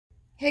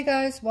Hey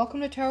guys,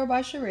 welcome to Tarot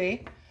by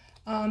Cherie.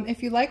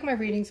 If you like my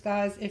readings,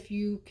 guys, if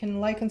you can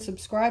like and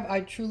subscribe,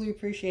 I'd truly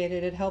appreciate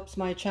it. It helps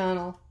my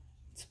channel.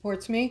 It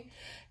supports me.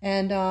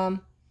 And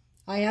I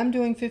am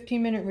doing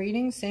 15-minute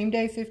readings, same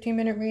day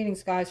 15-minute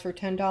readings, guys, for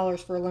 $10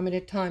 for a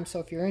limited time. So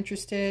if you're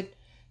interested,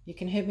 you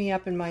can hit me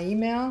up in my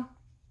email,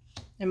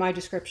 in my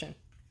description.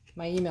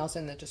 My email's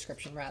in the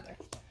description, rather.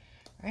 All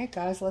right,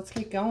 guys, let's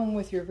get going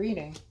with your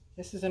reading.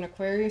 This is an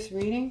Aquarius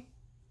reading.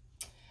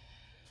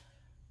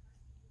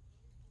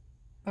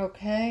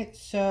 Okay,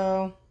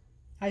 so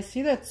I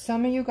see that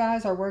some of you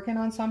guys are working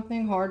on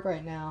something hard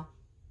right now.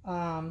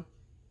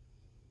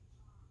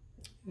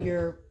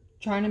 You're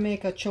trying to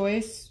make a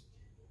choice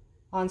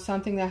on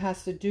something that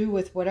has to do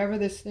with whatever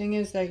this thing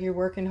is that you're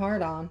working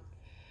hard on.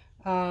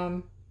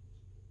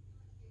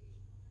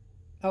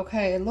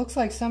 Okay, it looks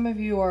like some of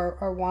you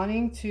are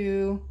wanting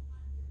to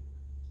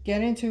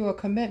get into a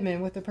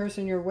commitment with the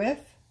person you're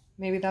with.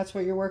 Maybe that's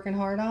what you're working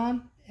hard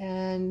on,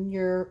 and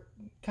you're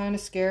kind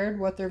of scared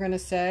what they're going to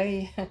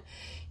say.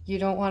 You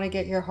don't want to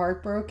get your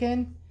heart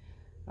broken.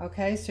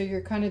 Okay, so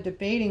you're kind of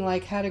debating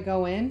like how to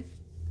go in,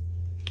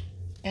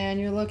 and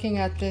you're looking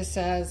at this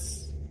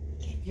as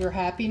your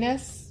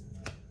happiness.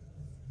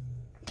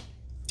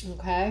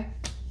 Okay.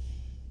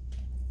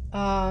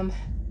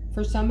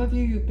 For some of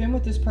you, you've been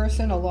with this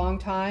person a long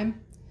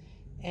time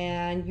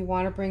and you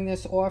want to bring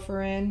this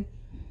offer in.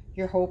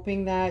 You're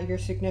hoping that your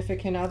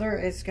significant other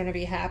is going to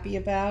be happy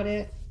about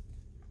it.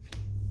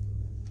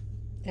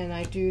 And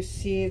I do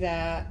see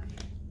that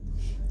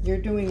you're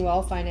doing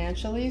well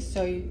financially,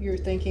 so you're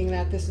thinking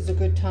that this is a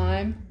good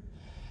time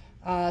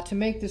to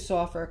make this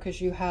offer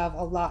because you have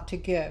a lot to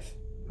give,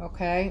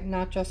 okay?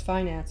 Not just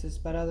finances,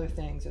 but other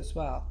things as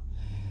well.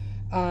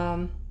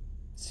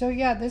 So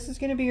yeah, this is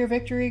going to be your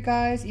victory,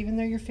 guys, even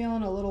though you're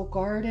feeling a little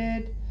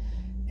guarded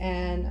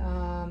and,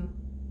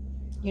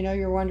 you know,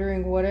 you're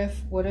wondering what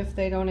if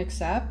they don't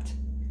accept,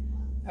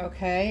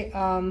 okay?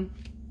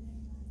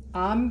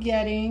 I'm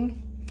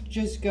getting...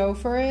 just go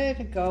for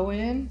it, go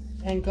in,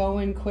 and go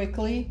in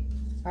quickly.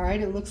 All right,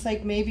 it looks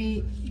like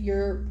maybe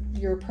your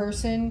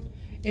person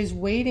is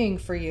waiting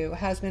for you,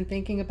 has been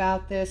thinking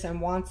about this and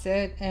wants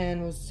it,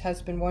 and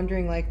has been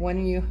wondering like, when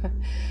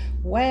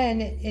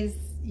is,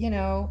 you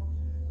know,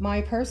 my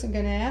person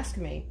gonna ask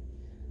me?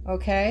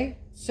 Okay,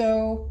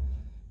 so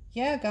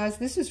yeah, guys,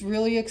 this is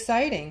really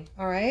exciting.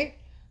 All right,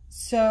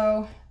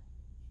 so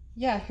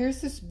yeah,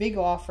 here's this big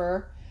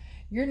offer.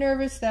 You're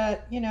nervous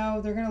that, you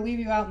know, they're going to leave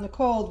you out in the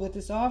cold with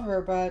this offer,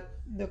 but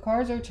the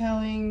cards are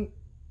telling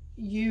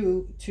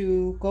you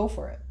to go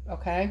for it,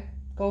 okay?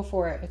 Go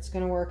for it. It's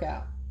going to work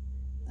out,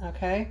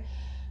 okay?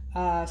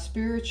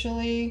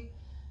 Spiritually,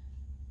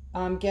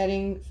 I'm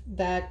getting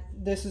that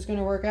this is going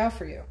to work out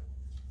for you,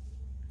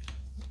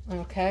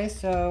 okay?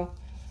 So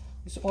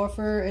this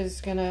offer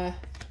is going to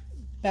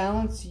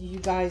balance you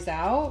guys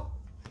out.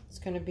 It's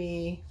going to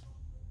be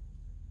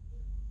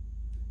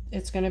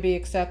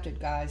accepted,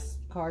 guys.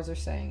 Cards are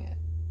saying it,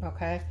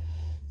 okay?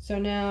 So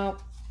now,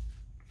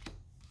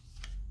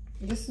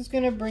 this is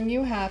going to bring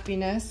you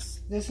happiness.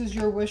 This is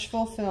your wish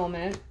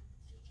fulfillment.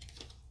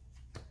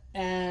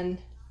 And,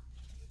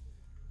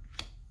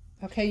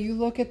 okay, you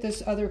look at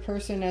this other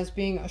person as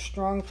being a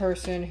strong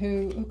person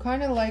who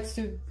kind of likes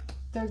to,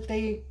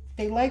 they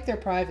like their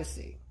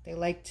privacy. They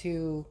like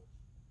to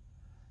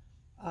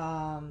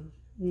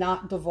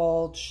not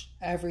divulge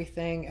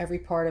everything, every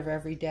part of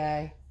every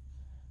day.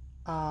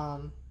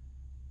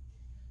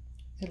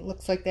 It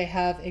looks like they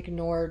have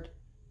ignored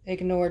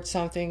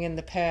something in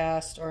the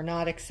past or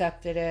not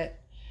accepted it.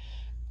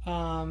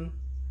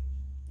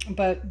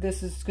 But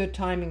this is good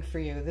timing for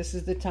you. This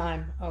is the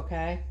time,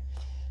 okay?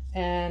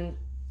 And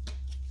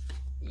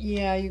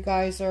yeah, you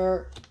guys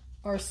are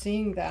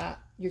seeing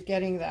that. You're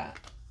getting that.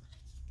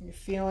 You're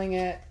feeling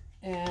it.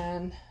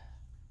 And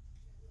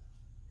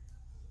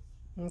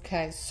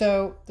okay,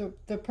 so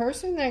the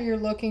person that you're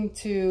looking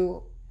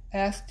to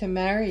ask to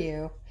marry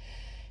you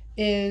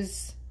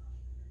is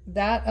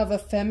that of a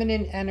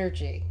feminine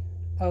energy,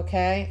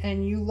 okay?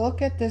 And you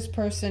look at this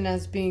person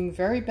as being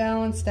very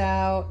balanced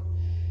out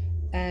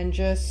and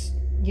just,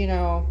 you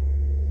know,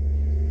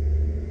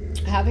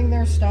 having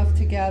their stuff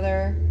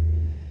together.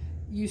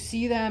 You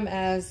see them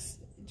as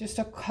just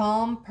a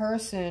calm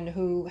person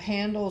who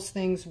handles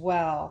things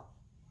well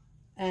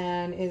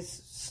and is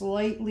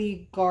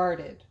slightly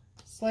guarded,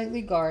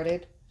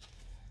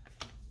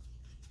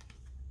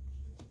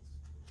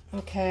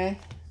 okay?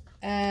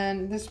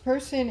 And this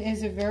person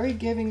is a very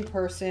giving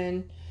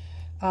person.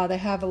 They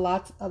have a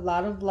lot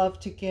of love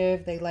to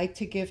give. They like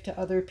to give to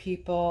other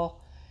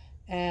people,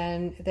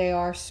 and they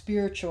are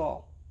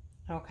spiritual,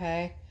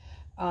 okay?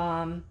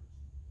 And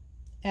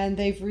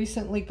they've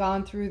recently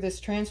gone through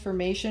this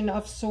transformation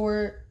of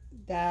sort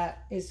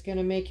that is going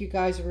to make you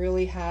guys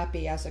really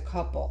happy as a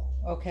couple,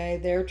 okay?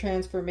 Their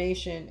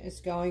transformation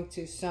is going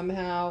to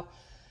somehow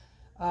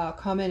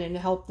come in and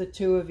help the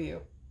two of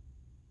you,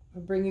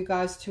 bring you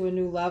guys to a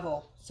new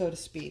level, so to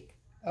speak,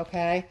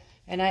 okay?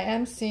 And I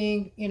am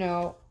seeing, you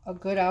know, a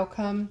good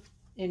outcome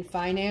in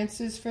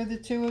finances for the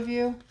two of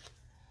you.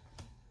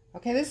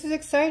 Okay, this is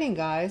exciting,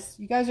 guys.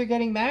 You guys are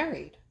getting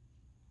married.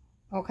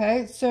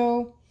 Okay,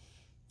 so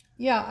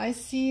yeah, I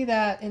see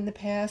that in the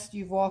past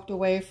you've walked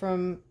away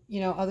from,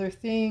 you know, other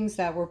things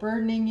that were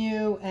burdening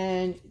you,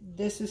 and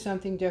this is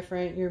something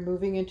different. You're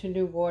moving into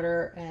new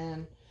water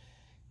and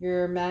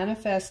you're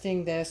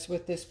manifesting this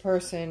with this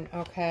person,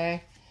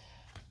 okay?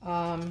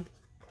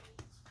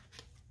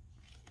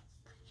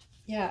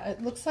 Yeah,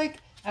 it looks like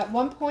at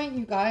one point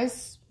you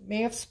guys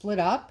may have split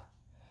up,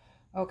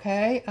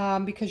 okay?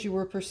 Because you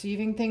were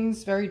perceiving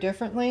things very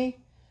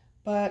differently,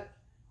 but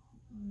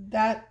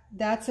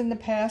that's in the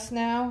past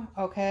now,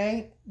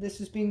 okay? This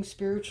is being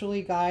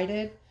spiritually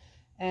guided,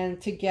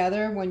 and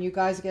together, when you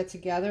guys get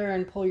together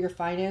and pull your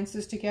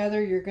finances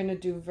together, you're going to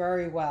do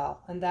very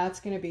well, and that's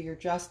going to be your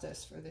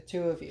justice for the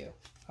two of you,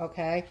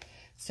 okay?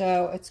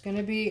 So it's going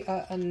to be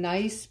a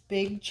nice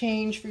big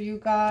change for you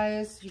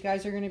guys. You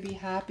guys are going to be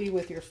happy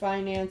with your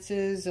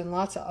finances and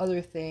lots of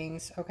other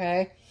things,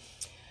 okay?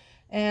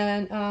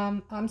 And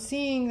I'm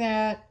seeing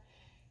that,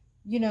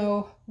 you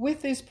know,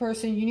 with this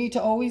person, you need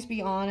to always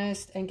be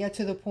honest and get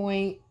to the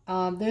point.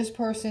 This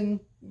person,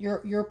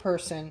 your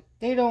person,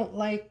 they don't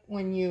like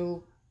when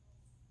you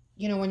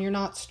know, when you're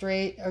not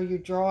straight or you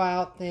draw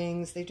out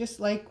things. They just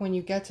like when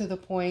you get to the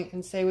point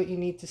and say what you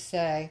need to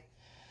say.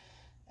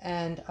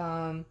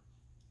 And,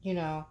 you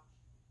know,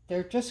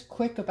 they're just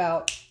quick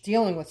about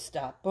dealing with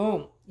stuff.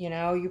 Boom. You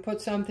know, you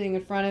put something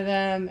in front of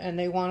them and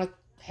they want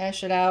to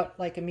hash it out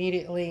like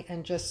immediately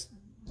and just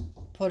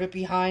put it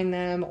behind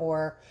them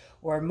or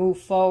move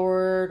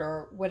forward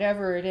or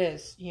whatever it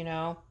is, you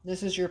know.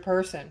 This is your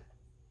person.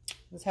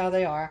 That's how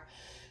they are.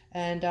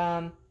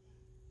 And,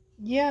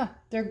 yeah,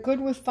 they're good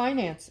with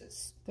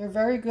finances. They're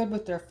very good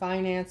with their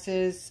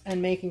finances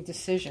and making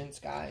decisions,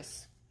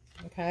 guys.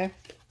 Okay?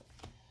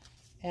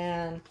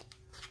 And,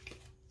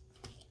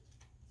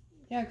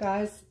 yeah,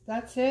 guys,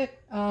 that's it.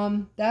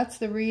 That's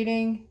the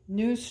reading.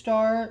 New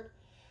start.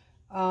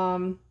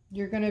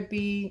 You're going to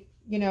be,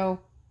 you know,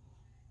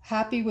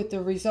 happy with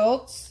the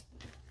results.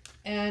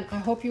 And I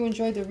hope you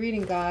enjoyed the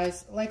reading,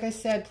 guys. Like I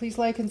said, please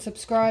like and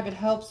subscribe. It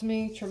helps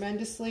me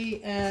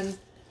tremendously. And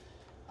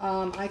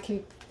I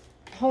can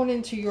hone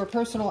into your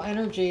personal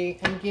energy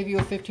and give you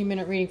a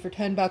 15-minute reading for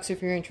 $10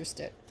 if you're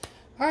interested.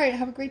 All right,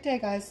 have a great day,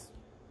 guys.